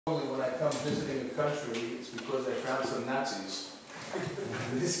come visiting a country, it's because I found some Nazis.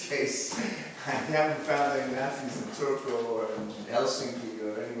 In this case, I haven't found any Nazis in Turku or in Helsinki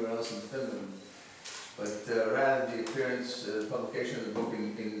or anywhere else in Finland, but rather the appearance, publication of the book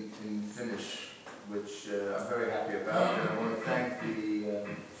in Finnish, which I'm very happy about, and I want to thank the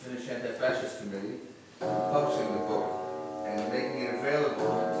Finnish Anti-Fascist Committee for publishing the book and making it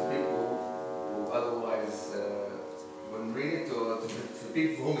available to people who otherwise wouldn't read it, or to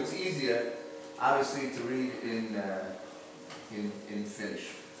people for whom it's easier, obviously, to read in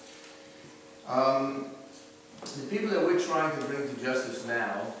Finnish. The people that we're trying to bring to justice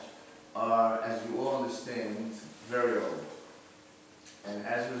now are, as you all understand, very old. And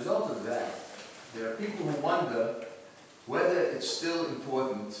as a result of that, there are people who wonder whether it's still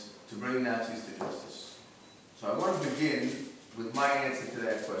important to bring Nazis to justice. So I want to begin with my answer to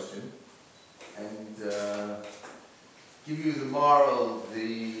that question and give you the moral,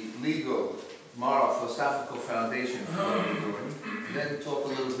 the legal, moral, philosophical foundation for what we're doing, and then talk a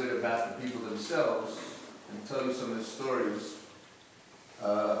little bit about the people themselves and tell you some of the stories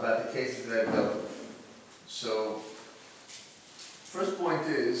about the cases that I've dealt with. So, first point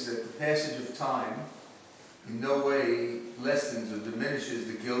is that the passage of time in no way lessens or diminishes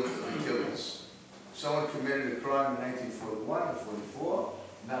the guilt of the killers. If someone committed a crime in 1941 or 44,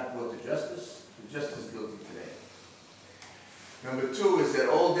 not brought to justice, they're just as guilty today. Number two is that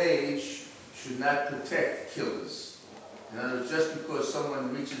old age should not protect killers. In other words, just because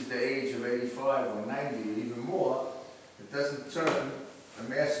someone reaches the age of 85 or 90 or even more, it doesn't turn a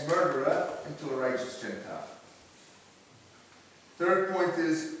mass murderer into a righteous Gentile. Third point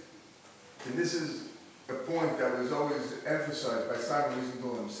is, and this is a point that was always emphasized by Simon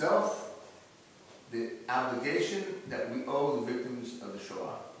Wiesenthal himself, the obligation that we owe the victims of the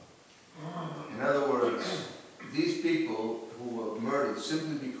Shoah. In other words, these people who were murdered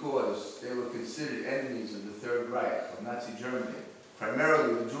simply because they were considered enemies of the Third Reich, of Nazi Germany,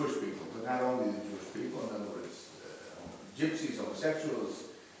 primarily the Jewish people, but not only the Jewish people, in other words, gypsies, homosexuals,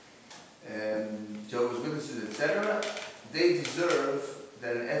 and Jehovah's Witnesses, etc., they deserve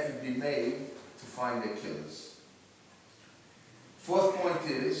that an effort be made to find their killers. Fourth point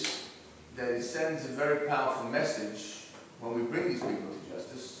is that it sends a very powerful message when we bring these people to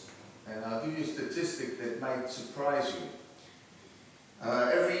justice, and I'll give you a statistic that might surprise you.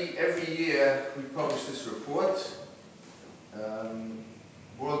 Every year we publish this report,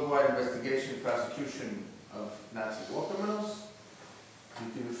 Worldwide Investigation and Prosecution of Nazi War Criminals.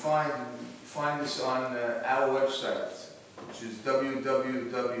 You can find this on our website, which is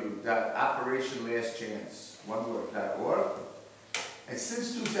www.operationlastchance.org. And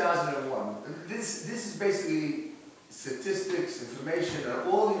since 2001, this is basically statistics, information on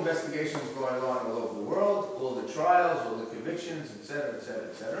all the investigations going on all over the world, all the trials, all the convictions, etc., etc.,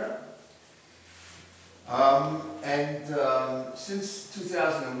 etc. Since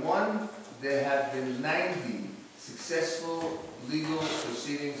 2001, there have been 90 successful legal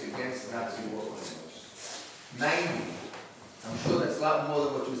proceedings against Nazi war criminals. 90. I'm sure that's a lot more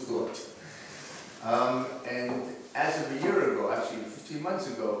than what you thought. And as of a year ago, actually 15 months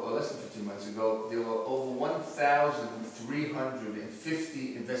ago, or less than 15 months ago, there were over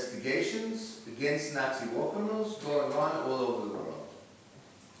 1,350 investigations against Nazi war criminals going on all over the world.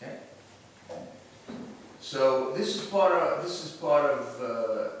 Okay? So this is part of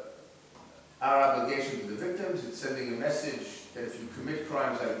our obligation to the victims. It's sending a message that if you commit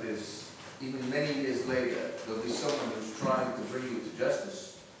crimes like this, even many years later, there'll be someone who's trying to bring you to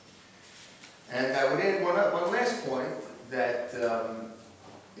justice. And I would add one last point, that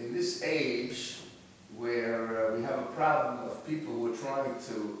in this age where we have a problem of people who are trying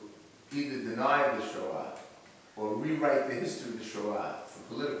to either deny the Shoah or rewrite the history of the Shoah for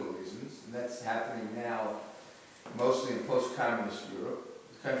political reasons, and that's happening now mostly in post-communist Europe,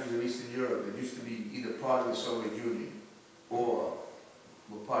 the countries of Eastern Europe that used to be either part of the Soviet Union or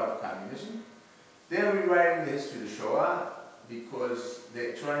were part of communism. They're rewriting the history of the Shoah because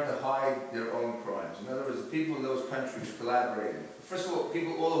they're trying to hide their own crimes. In other words, the people in those countries collaborated. First of all,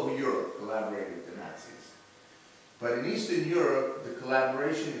 people all over Europe collaborated with the Nazis. But in Eastern Europe, the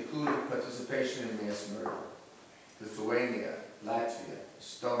collaboration included participation in mass murder. Lithuania, Latvia,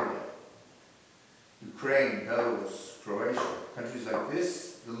 Estonia, Ukraine, Belarus, Croatia, countries like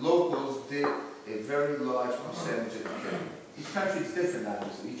this, the locals did a very large percentage of the killing. Each country is different,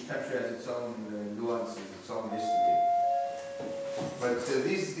 obviously. Each country has its own nuances, its own history. But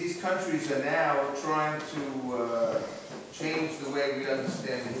these countries are now trying to change the way we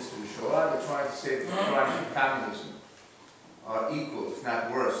understand the history of Shoah. They're trying to say that the crimes of communism are equal, if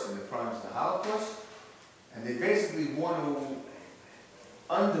not worse, than the crimes of the Holocaust. And they basically want to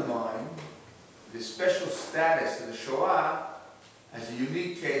undermine the special status of the Shoah as a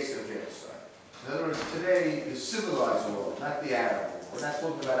unique case of genocide. In other words, today, the civilized world, not the Arab world. We're not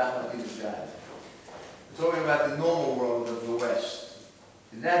talking about Ahmadinejad. We're talking about the normal world of the West.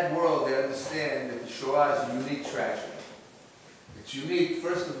 In that world, they understand that the Shoah is a unique tragedy. It's unique,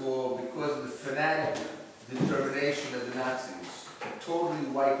 first of all, because of the fanatic determination of the Nazis to totally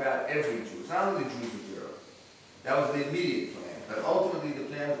wipe out every Jew. It's not only the Jews of Europe. That was the immediate plan. But ultimately, the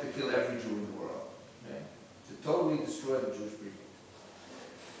plan was to kill every Jew in the world. Okay? To totally destroy the Jewish people.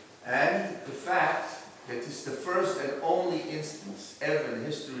 And the fact that this is the first and only instance ever in the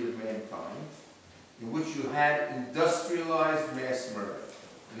history of mankind in which you had industrialized mass murder.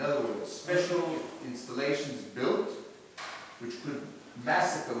 In other words, special installations built which could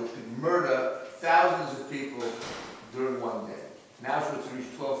massacre, which could murder thousands of people during one day. In Auschwitz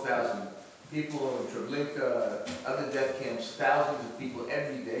reached 12,000 people, in Treblinka, other death camps, thousands of people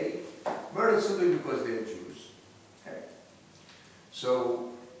every day, murdered simply because they were Jews. Okay. So,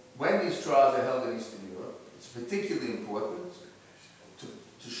 when these trials are held in Eastern Europe, it's particularly important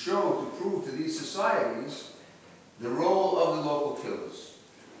to show, to prove to these societies the role of the local killers.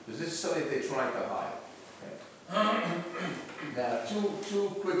 Because this is something that they're trying to hide. Okay? Now, two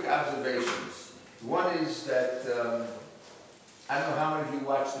quick observations. One is that, I don't know how many of you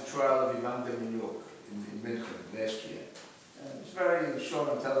watched the trial of Efraim Zuroff in Finland last year. It was very shown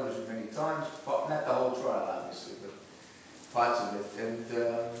on television many times, not the whole trial, obviously, but parts of it. And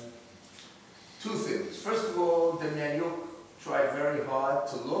two things. First of all, Zuroff tried very hard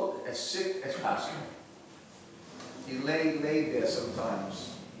to look as sick as possible. He lay there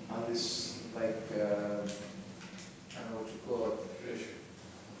sometimes on this, like, I don't know what you call it.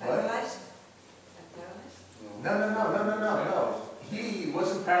 Paralyzed? No. He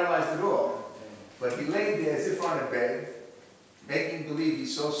wasn't paralyzed at all. But he lay there as if on a bed, making believe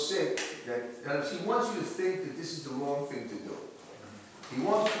he's so sick that he wants you to think that this is the wrong thing to do. He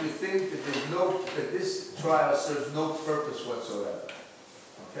wants you to think that this trial serves no purpose whatsoever.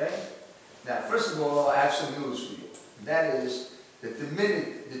 Okay? Now, first of all, I have some news for you. And that is that the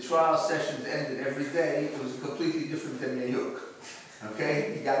minute the trial sessions ended every day, it was completely different than Zuroff.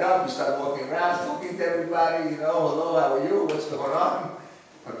 Okay? He got up, he started walking around, talking to everybody, hello, how are you, what's going on?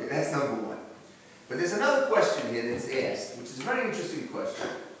 Okay, that's number one. But there's another question here that's asked, which is a very interesting question.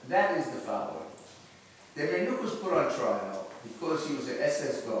 That is the following. Zuroff was put on trial because he was an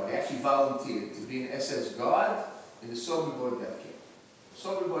SS guard. He actually volunteered to be an SS guard in the Sobibor death camp. The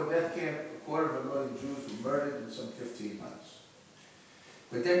Sobibor death camp, 250,000 Jews were murdered in some 15 months.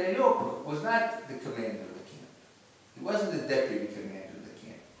 But Zuroff was not the commander of the camp. He wasn't the deputy commander of the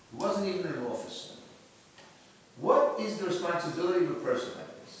camp. He wasn't even an officer. What is the responsibility of a person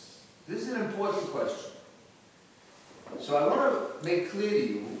like this? This is an important question. So I want to make clear to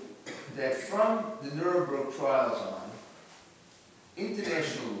you that from the Nuremberg trials on,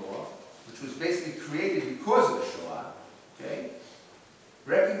 international law, which was basically created because of the Shoah, okay,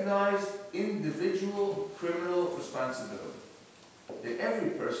 recognized individual criminal responsibility. That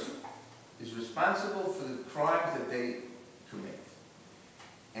every person is responsible for the crimes that they commit.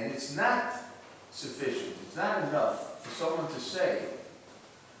 And it's not sufficient, it's not enough for someone to say,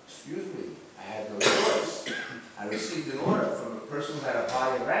 excuse me, I had no choice. I received an order from a person who had a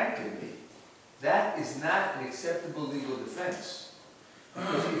higher rank than me. That is not an acceptable legal defense.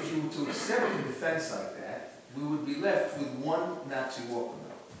 Because if you were to accept a defense like that, we would be left with one Nazi war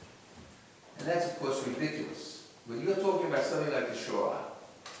criminal. And that's, of course, ridiculous. When you're talking about something like the Shoah,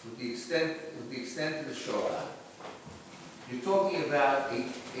 with the extent of the Shoah, you're talking about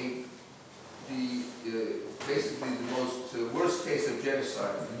basically the most worst case of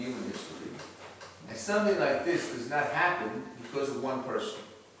genocide in human history. And something like this does not happen because of one person.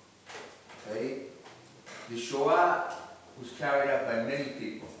 Okay? The Shoah was carried out by many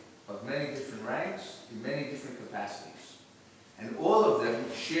people, of many different ranks, in many different capacities. And all of them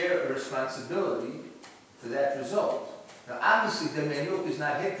share a responsibility for that result. Now, obviously, Zuroff is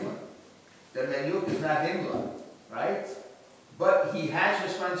not Hitler. Zuroff is not Himmler, right? But he has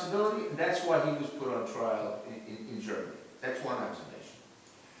responsibility, and that's why he was put on trial in Germany. That's one observation.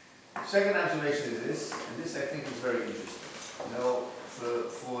 Second observation is this, and this I think is very interesting.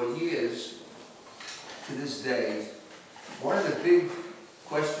 For years, to this day, one of the big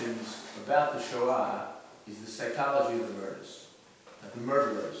questions about the Shoah is the psychology of the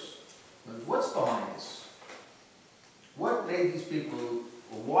murderers. What's behind this? What made these people,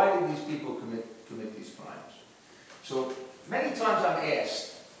 or why did these people commit these crimes? So many times I'm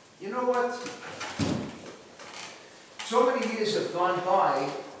asked, you know what? So many years have gone by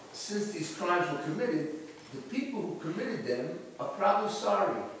since these crimes were committed, the people who committed them are probably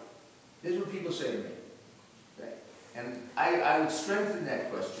sorry. This is what people say to me. Okay? And I would strengthen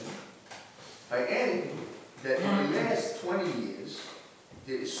that question by adding that in the last 20 years,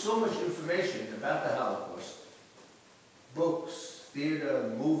 there is so much information about the Holocaust. Books,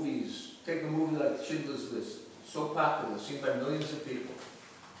 theater, movies. Take a movie like Schindler's List. So popular, seen by millions of people.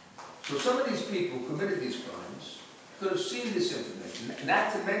 So some of these people who committed these crimes could have seen this information.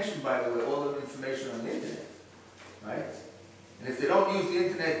 Not to mention, by the way, all the information on the internet. Right? And if they don't use the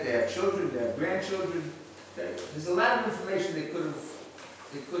internet, they have children, they have grandchildren. There's a lot of information they could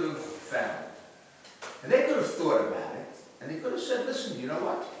have found. And they could have thought about it, and they could have said, listen, you know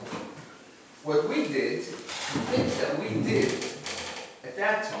what? What we did, the things that we did at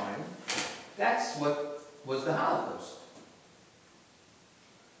that time, that's what was the Holocaust.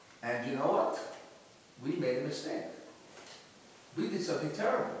 And you know what? We made a mistake. We did something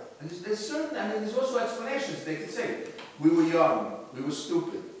terrible. And there's also explanations they could say. We were young, we were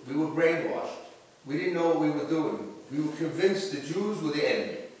stupid, we were brainwashed, we didn't know what we were doing. We were convinced the Jews were the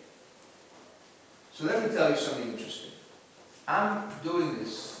enemy. So let me tell you something interesting. I'm doing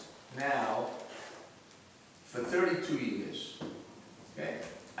this now for 32 years. Okay?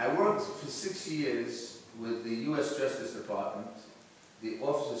 I worked for 6 years with the U.S. Justice Department, the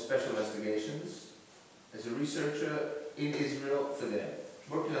Office of Special Investigations, as a researcher in Israel for them,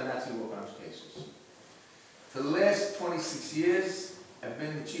 working on Nazi war crimes cases. For the last 26 years, I've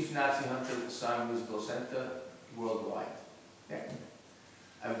been the chief Nazi hunter at the Simon Wiesenthal Center worldwide. Okay?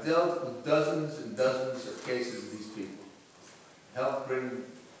 I've dealt with dozens and dozens of cases of these people. Helped bring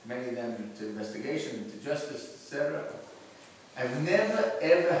many of them to investigation, to justice, etc. I've never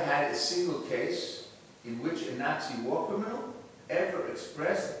ever had a single case in which a Nazi war criminal ever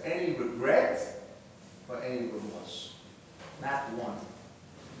expressed any regret or any remorse. Not one.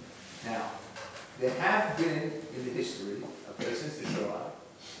 Now, there have been in the history, okay, since the Shoah,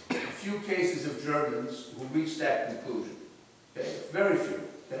 a few cases of Germans who reached that conclusion. Okay? Very few.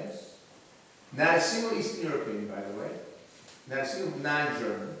 Okay? Not a single Eastern European, by the way. Not a single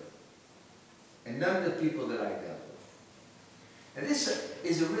non-German. And none of the people that I dealt with. And this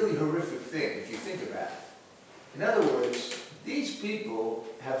is a really horrific thing, if you think about it. In other words, these people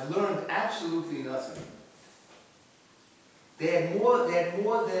have learned absolutely nothing. They had more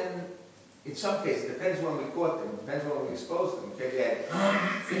than, in some cases, it depends when we caught them, it depends when we exposed them. Okay, they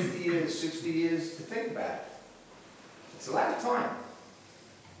had 50 years, 60 years to think about it. It's a lot of time.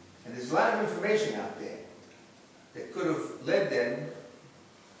 And there's a lot of information out there that could have led them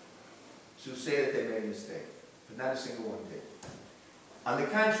to say that they made a mistake. But not a single one did. On the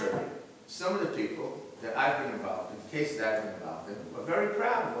contrary, some of the people that I've been involved in, the cases that I've been involved in, are very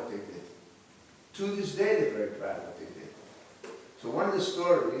proud of what they did. To this day, they're very proud of what they did. So one of the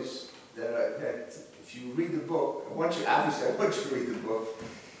stories that if you read the book, obviously I want you to read the book,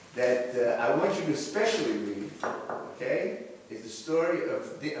 that I want you to especially read, okay, is the story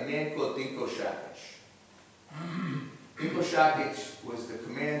of a man called Dinko Šakić. Dinko Šakić was the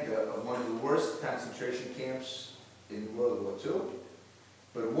commander of one of the worst concentration camps in World War II,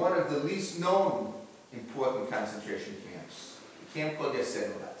 but one of the least known important concentration camps, a camp called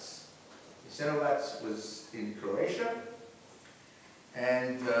Jasenovac. Jasenovac was in Croatia,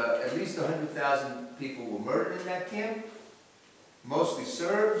 and at least 100,000 people were murdered in that camp, mostly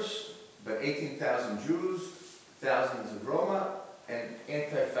Serbs, but 18,000 Jews, thousands of Roma, and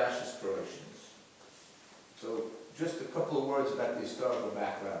anti-fascist Croatians. So just a couple of words about the historical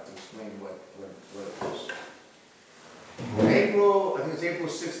background to explain what it was. In April, I think it's April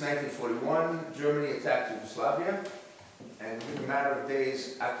 6, 1941, Germany attacked Yugoslavia, and within a matter of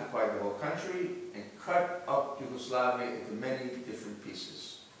days occupied the whole country and cut up Yugoslavia into many different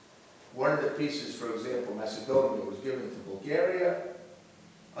pieces. One of the pieces, for example, Macedonia, was given to Bulgaria.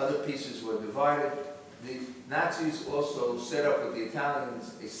 Other pieces were divided. The Nazis also set up with the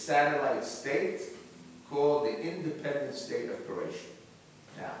Italians a satellite state called the Independent State of Croatia.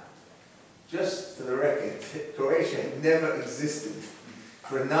 Now, just for the record, Croatia had never existed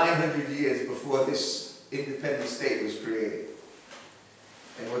for 900 years before this independent state was created.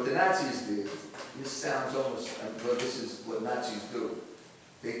 And what the Nazis did, this sounds almost, well, this is what Nazis do.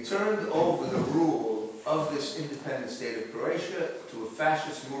 They turned over the rule of this independent state of Croatia to a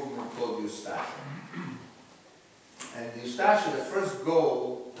fascist movement called Ustaša. And the Ustaša, the first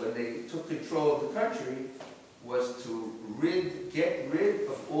goal when they took control of the country was to get rid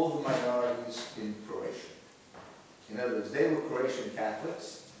of all the minorities in Croatia. In other words, they were Croatian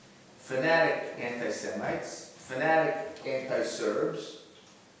Catholics, fanatic anti-Semites, fanatic anti-Serbs,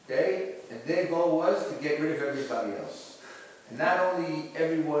 okay? And their goal was to get rid of everybody else. And not only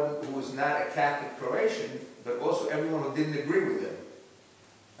everyone who was not a Catholic Croatian, but also everyone who didn't agree with him.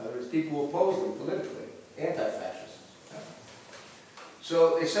 In other words, people who opposed him politically, anti-fascists.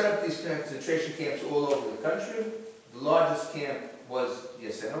 So they set up these concentration camps all over the country. The largest camp was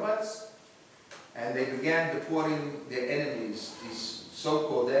Jasenovec, and they began deporting their enemies, these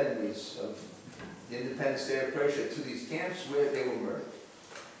so-called enemies of the independent state of Croatia, to these camps where they were murdered.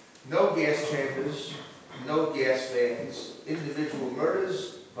 No gas chambers, no gas vans, individual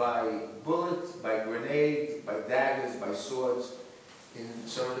murders by bullet, by grenade, by daggers, by swords, in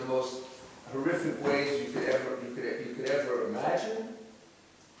some of the most horrific ways you could ever imagine,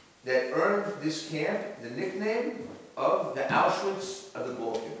 that earned this camp the nickname of the Auschwitz of the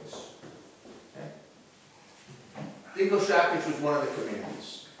Balkans. Okay? Dinko Šakić was one of the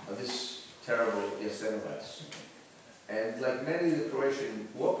commanders of this terrible Jasenovac. And like many of the Croatian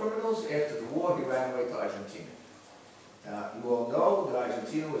war criminals, after the war he ran away to Argentina. Now, you all know that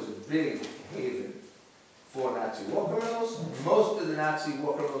Argentina was a big haven for Nazi war criminals. Most of the Nazi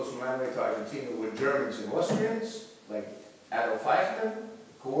war criminals who ran away to Argentina were Germans and Austrians, like Adolf Eichmann,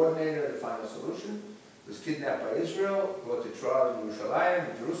 the coordinator of the Final Solution, was kidnapped by Israel, brought to trial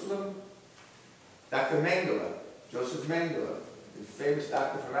in Jerusalem. Dr. Mengele, Joseph Mengele, the famous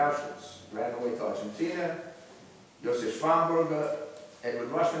doctor from Auschwitz, ran away to Argentina. Josef Schwamberger, Edward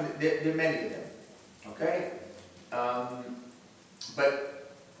Rushman, there are many of them, okay? But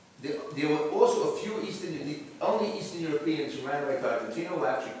there were also a few the only Eastern Europeans who ran away to Argentina were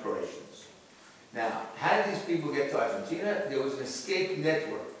actually Croatians. Now, how did these people get to Argentina? There was an escape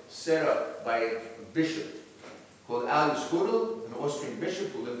network set up by a bishop called Alois Hudel, an Austrian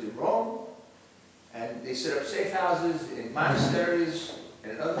bishop who lived in Rome, and they set up safe houses in monasteries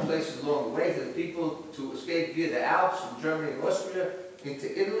and in other places along the way for the people to escape via the Alps from Germany and Austria into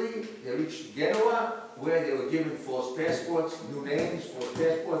Italy. They reached Genoa, where they were given false passports, new names, false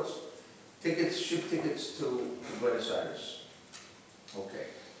passports, tickets, ship tickets to Buenos Aires. Okay.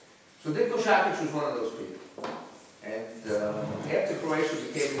 So Dinko Šakić was one of those people. And after Croatia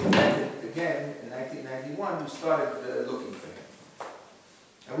became independent again in 1991, we started looking for him.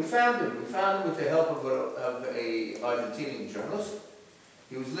 And we found him. We found him with the help of a Argentinian journalist.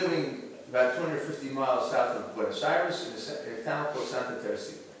 He was living about 250 miles south of Buenos Aires in a town called Santa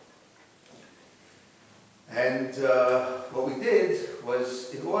Teresita. And what we did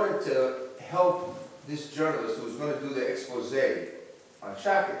was, in order to help this journalist who was going to do the expose on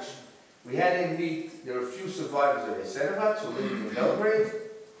Šakić, we had him meet, there were a few survivors of Jasenovac who lived in Belgrade.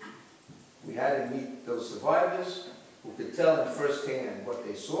 We had him meet those survivors who could tell him firsthand what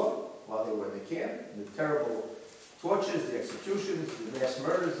they saw while they were in the camp, the terrible tortures, the executions, the mass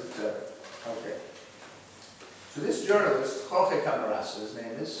murders, etc. Okay. So this journalist, Jorge Camarasa, his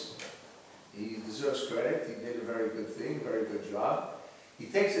name is, he deserves credit. He did a very good thing, a very good job. He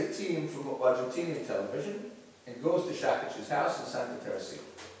takes a team from Argentinian television and goes to Šakić's house in Santa Teresita.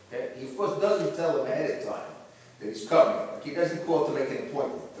 Okay? He, of course, doesn't tell him ahead of time that he's coming. Like, he doesn't call to make an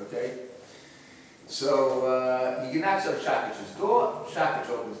appointment, okay? So he knocks on Šakić's door. Šakić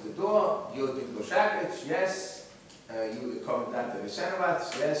opens the door. You're Dinko Šakić, yes. You the commandant of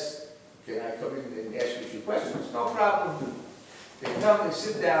Jasenovac, yes. Can I come in and ask you a few questions? No problem. They come and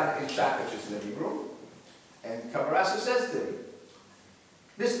sit down in Šakić's living room, and Camarasa says to him,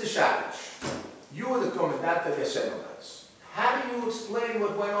 Mr. Šakić, you were the commandant of Jasenovac. How do you explain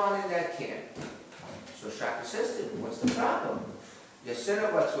what went on in that camp? So Šakić says to him, what's the problem?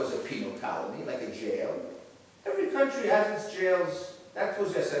 Jasenovac was a penal colony, like a jail. Every country has its jails. That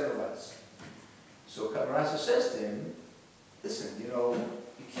was Jasenovac. So Camarasa says to him, listen, you know,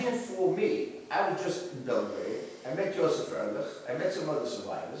 you can't fool me. I was just in Belgrade. I met Josef Erlich. I met some other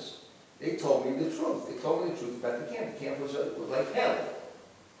survivors. They told me the truth. They told me the truth about the camp. The camp was like hell.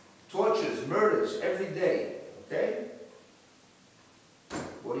 Tortures, murders, every day. Okay?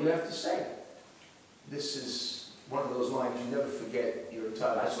 What do you have to say? This is one of those lines you never forget your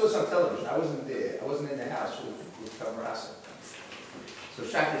entire life. I saw this on television. I wasn't there. I wasn't in the house with Camarasa. So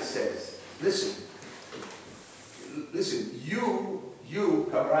Šakić says, listen, you,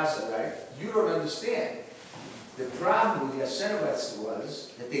 Camarasa, right? You don't understand. The problem with Jasenovac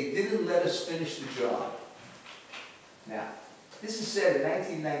was that they didn't let us finish the job. Now, this is said in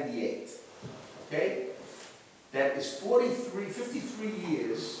 1998, okay? That is 53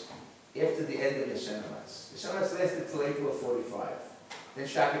 years after the end of Jasenovac. Jasenovac lasted till April of 45. Then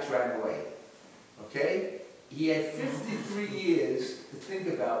Šakić ran away, okay? He had 53 years to think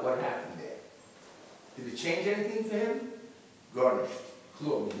about what happened there. Did it change anything for him? Garnished.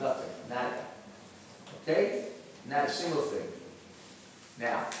 Klum, nothing, nada. Okay? Not a single thing.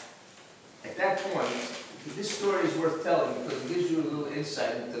 Now, at that point, this story is worth telling because it gives you a little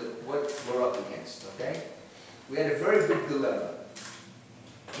insight into what we're up against, okay? We had a very big dilemma.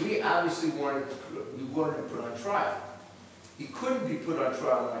 We obviously wanted to put on trial. He couldn't be put on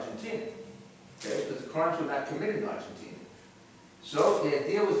trial in Argentina, okay? Because the crimes were not committed in Argentina. So the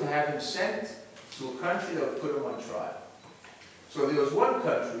idea was to have him sent to a country that would put him on trial. So there was one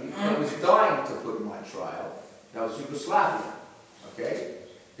country that was dying to put him on trial. That was Yugoslavia, okay?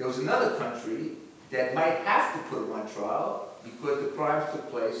 There was another country that might have to put him on trial because the crimes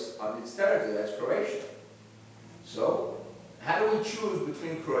took place on its territory, that's Croatia. So, how do we choose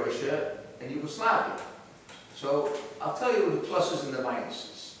between Croatia and Yugoslavia? So, I'll tell you the pluses and the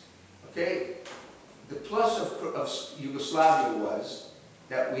minuses, okay? The plus of Yugoslavia was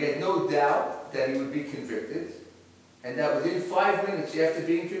that we had no doubt that he would be convicted, and that within 5 minutes after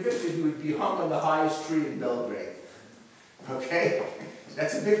being convicted, he would be hung on the highest tree in Belgrade. Okay?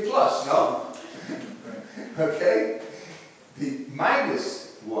 That's a big plus, no? Okay? The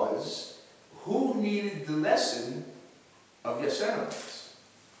minus was, who needed the lesson of Jasenovac?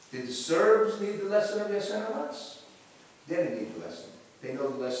 Did the Serbs need the lesson of Jasenovac? They didn't need the lesson. They know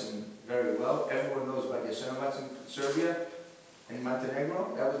the lesson very well. Everyone knows about Jasenovac in Serbia and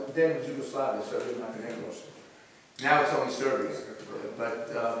Montenegro. Then it was Yugoslavia, Serbia and Montenegro. Now it's only Serbia.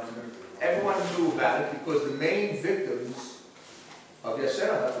 But everyone knew about it because the main victims of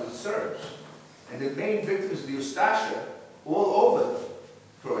Jasenovac were the Serbs. And the main victims of the Ustasha all over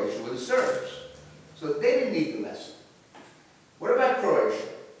Croatia were the Serbs. So they didn't need the lesson. What about Croatia?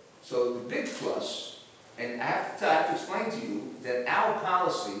 So the big plus, and I have to explain to you that our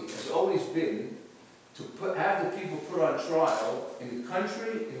policy has always been to have the people put on trial in the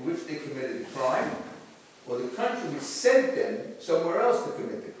country in which they committed the crime, or the country which sent them somewhere else to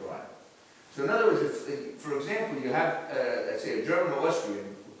commit the crime. So in other words, if for example, you have, let's say, a German or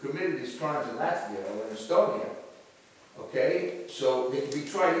Austrian who committed these crimes in Latvia or in Estonia, okay, so they can be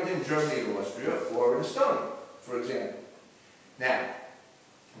tried either in Germany or Austria or in Estonia, for example. Now,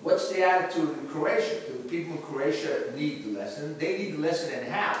 what's the attitude in Croatia? Do the people in Croatia need the lesson? They need the lesson,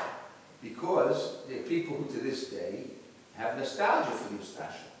 and how? Because they're people who to this day have nostalgia for the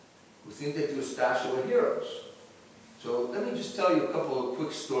Ustasha, who think that the Ustasha were heroes. So let me just tell you a couple of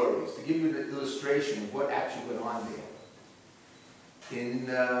quick stories to give you an illustration of what actually went on there. In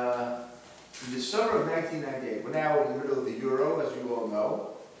the summer of 1998, we're now in the middle of the Euro, as you all know.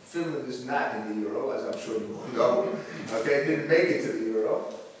 Finland is not in the Euro, as I'm sure you all know. Okay, didn't make it to the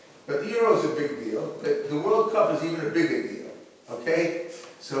Euro. But the Euro is a big deal. But the World Cup is even a bigger deal. Okay?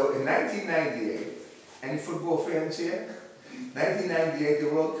 So in 1998, any football fans here? 1998, the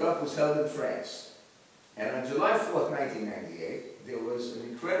World Cup was held in France. And on July 4th, 1998, there was an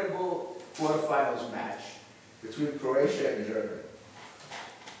incredible quarterfinals match between Croatia and Germany.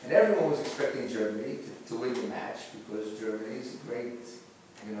 And everyone was expecting Germany to win the match because Germany is a great,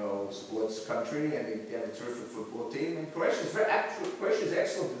 sports country, and they have a terrific football team. And Croatia is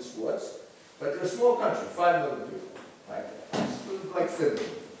excellent in sports, but they're a small country, 5 million people, right? It's like Finland,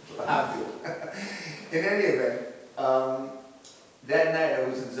 In any event, that night I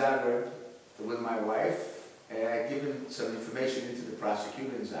was in Zagreb with my wife, and I had given some information into the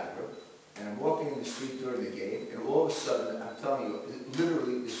prosecutor in Zagreb, and I'm walking in the street during the game, and all of a sudden, I'm telling you,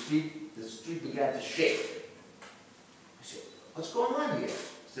 literally the street began to shake. I said, what's going on here?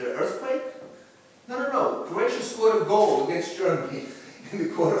 Is there an earthquake? No. Croatia scored a goal against Germany in the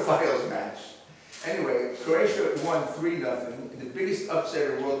quarterfinals match. Anyway, Croatia won 3-0 in the biggest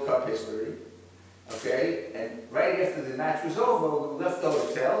upset in World Cup history. Okay, and right after the match was over, we left the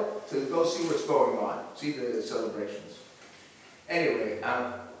hotel to go see what's going on, see the celebrations. Anyway,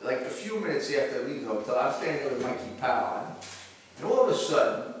 like a few minutes after I leave the hotel, I'm standing there with my kippa on, and all of a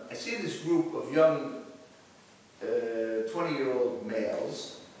sudden, I see this group of young 20-year-old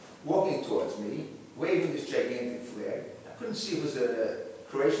males walking towards me, waving this gigantic flag. I couldn't see if it was a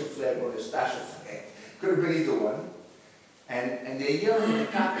Croatian flag or a Ustasha flag. Could have been either one. And they're yelling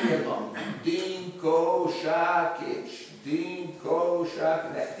at the top of their lungs, Dinko Šakić, Dinko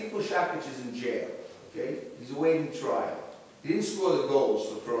Šakić. Now, Dinko Šakić is in jail, okay? He's awaiting trial. He didn't score the goals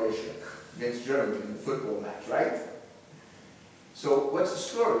for Croatia against Germany in the football match, right? So what's the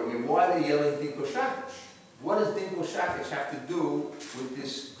story? I mean, why are they yelling Dinko Šakić? What does Dinko Šakić have to do with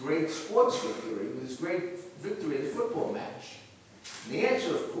this great sports victory, with this great victory in the football match? And the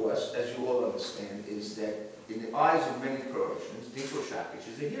answer, of course, as you all understand, is that in the eyes of many Croatians, Dinko Šakić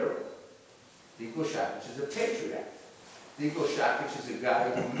is a hero. Dinko Šakić is a patriot. Dinko Šakić is a guy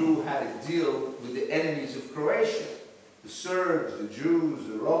who knew how to deal with the enemies of Croatia. The Serbs, the Jews,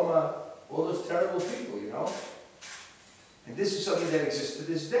 the Roma, all those terrible people, And this is something that exists to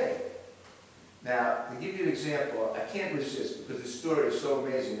this day. Now, to give you an example, I can't resist because the story is so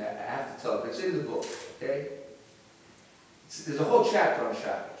amazing that I have to tell it. It's in the book, okay? There's a whole chapter on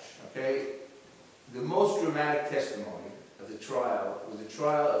Shakish, okay? The most dramatic testimony of the trial was the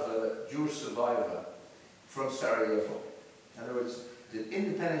trial of a Jewish survivor from Sarajevo. In other words, the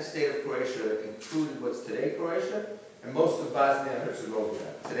independent state of Croatia included what's today Croatia and most of Bosnia and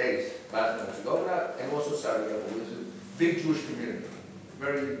Herzegovina, today's Bosnia and Herzegovina, and also Sarajevo, which is a big Jewish community, a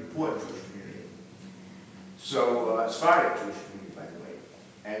very important Jewish community. So, Sephardic Jewish community, by the way.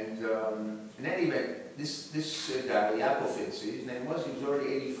 And in any event, this guy, Yaakov Finzi, his name was, he was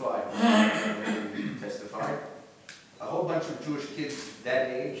already 85 when he testified. A whole bunch of Jewish kids that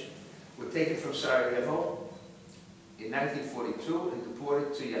age were taken from Sarajevo in 1942 and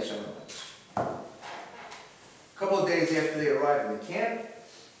deported to Jasenovac. A couple of days after they arrived in the camp,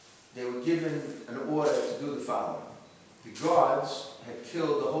 they were given an order to do the following. The guards had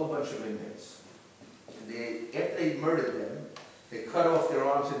killed a whole bunch of inmates. After they murdered them, they cut off their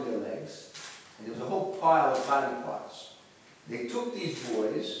arms and their legs, and there was a whole pile of body parts. They took these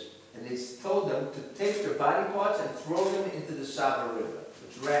boys, and they told them to take their body parts and throw them into the Sava River,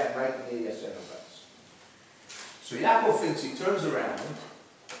 which ran right near Jasenovac. So Yaakov Finzi turns around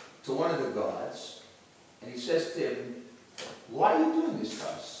to one of the guards, and he says to him, "Why are you doing this to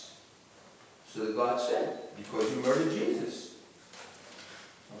us?" So the guard said, "Because you murdered Jesus."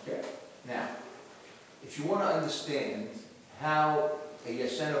 Okay? Now, if you want to understand how a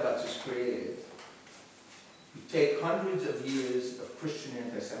Jasenovac is created, you take hundreds of years of Christian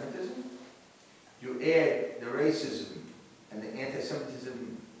anti-Semitism, you add the racism and the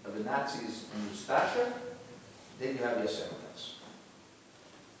anti-Semitism of the Nazis in Ustasha, then you have Jasenovac.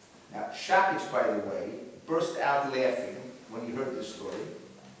 Now, Shakic, by the way, burst out laughing when he heard this story.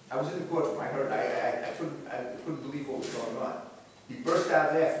 I was in the courtroom. I heard. I couldn't believe what was going on. He burst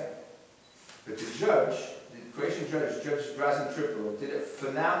out laughing. But the judge, the Croatian judge, Judge Drazen Tripolo, did a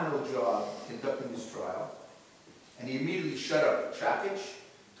phenomenal job conducting this trial. And he immediately shut up Shakic,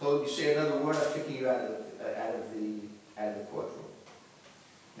 told him, "You say another word, I'm kicking you out of the courtroom."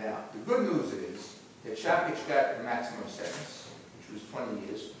 Now, the good news is that Shakic got the maximum sentence, which was 20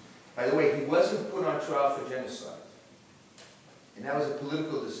 years. By the way, he wasn't put on trial for genocide. And that was a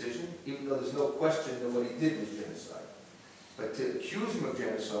political decision, even though there's no question that what he did was genocide. But to accuse him of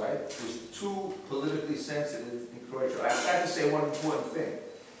genocide was too politically sensitive in Croatia. I have to say one important thing.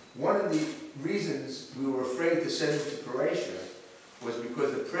 One of the reasons we were afraid to send him to Croatia was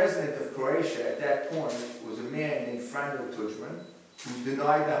because the president of Croatia at that point was a man named Franjo Tuđman, who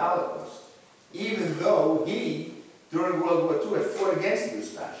denied the Holocaust, even though he, during World War II, had fought against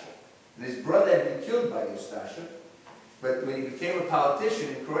Ustasha. And his brother had been killed by Ustasha. But when he became a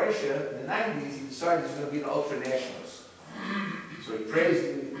politician in Croatia in the 90s, he decided he was going to be an ultra-nationalist. So he praised,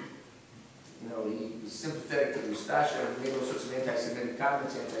 he was sympathetic to Ustasha and made all sorts of anti-Semitic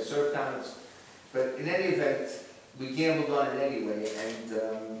comments, anti-Serb comments. But in any event, we gambled on it anyway,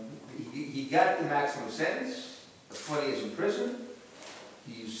 and he got the maximum sentence of 20 years in prison.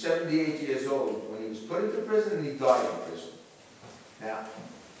 He was 78 years old when he was put into prison, and he died in prison. Now,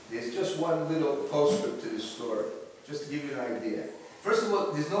 there's just one little postscript to this story, just to give you an idea. First of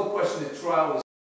all, there's no question the trial was